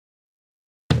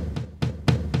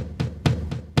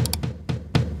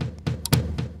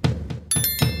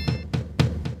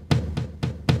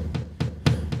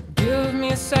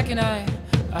a second, I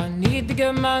need to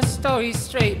get my story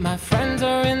straight. My friends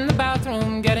are in the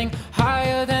bathroom getting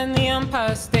higher than the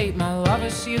Empire State. My lover,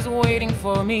 she's waiting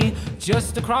for me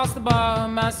just across the bar.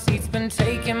 My seat's been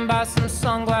taken by some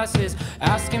sunglasses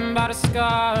asking about a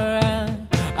scar. And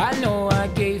I know I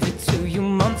gave it to you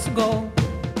months ago.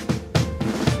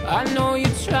 I know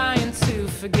you're trying to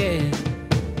forget,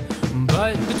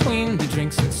 but between the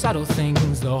drinks and subtle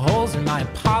things, the holes in my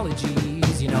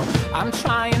apologies, you know, I'm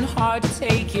trying hard to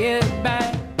take it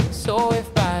back. So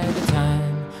if by the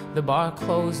time the bar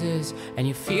closes and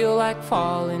you feel like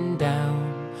falling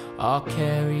down, I'll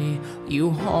carry you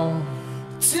home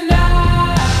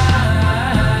tonight.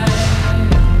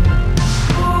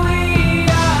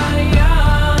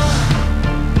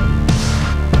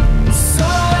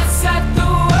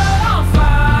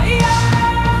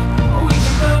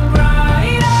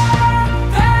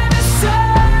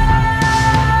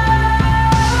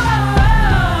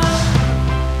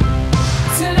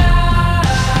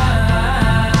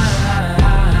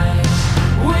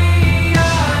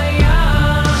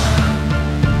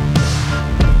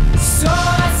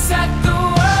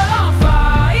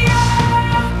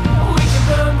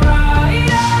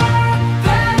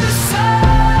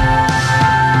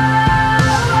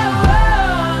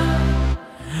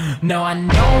 No, I know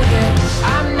that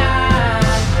I'm not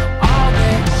all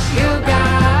that you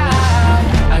got.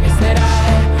 I guess that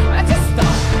I just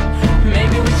thought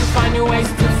maybe we could find new ways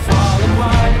to fall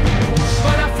apart.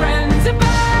 But our friends are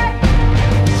back,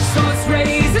 so let's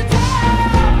raise a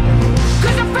toast,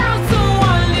 'cause I found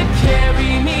someone to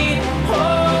carry me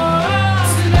home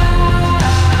tonight.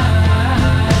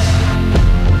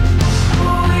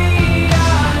 We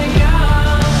are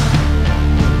young,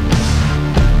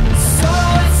 so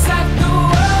let's set the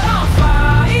world on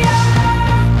fire.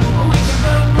 We can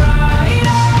burn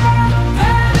brighter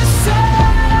than the sun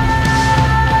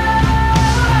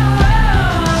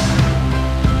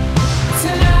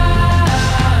tonight.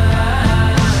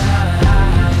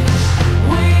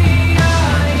 We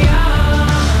are young,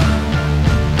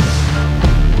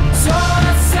 so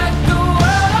let's set the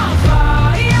world on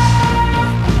fire.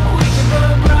 We can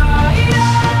burn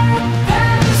brighter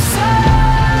than the sun.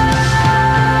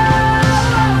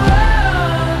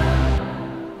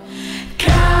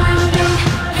 Carry me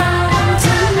home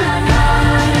tonight.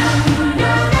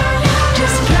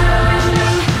 Just carry me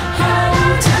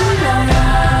home tonight.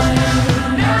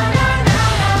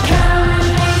 Carry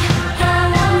me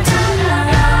home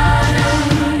tonight.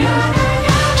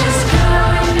 Just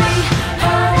carry me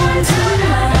home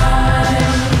tonight.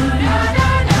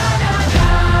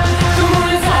 The moon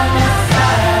is on my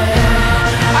side.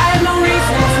 I have no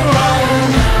reason to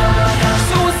run.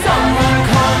 So will someone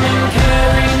come and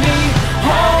carry me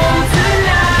home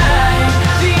tonight?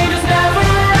 The angels never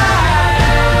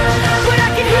arrive, but I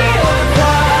can hear the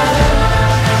cry.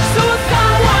 So will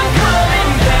someone come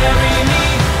and carry me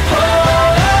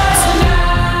home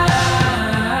tonight?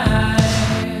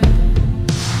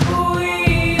 We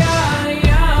are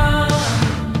young,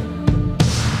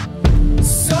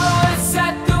 so let's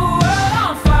set the world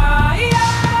on fire.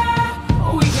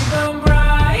 We can burn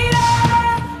brighter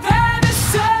than the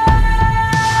sun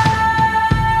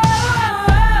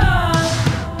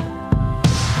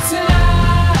tonight.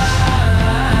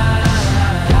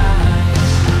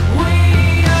 We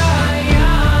are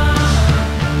young,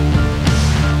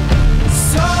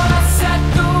 so let's set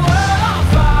the world on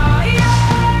fire.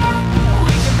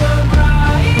 We can burn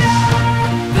brighter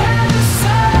than the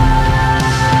sun.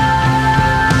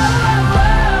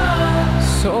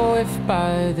 So if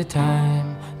by the time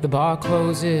the bar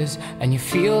closes and you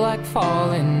feel like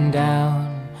falling down,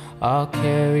 I'll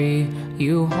carry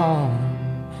you home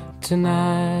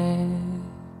tonight.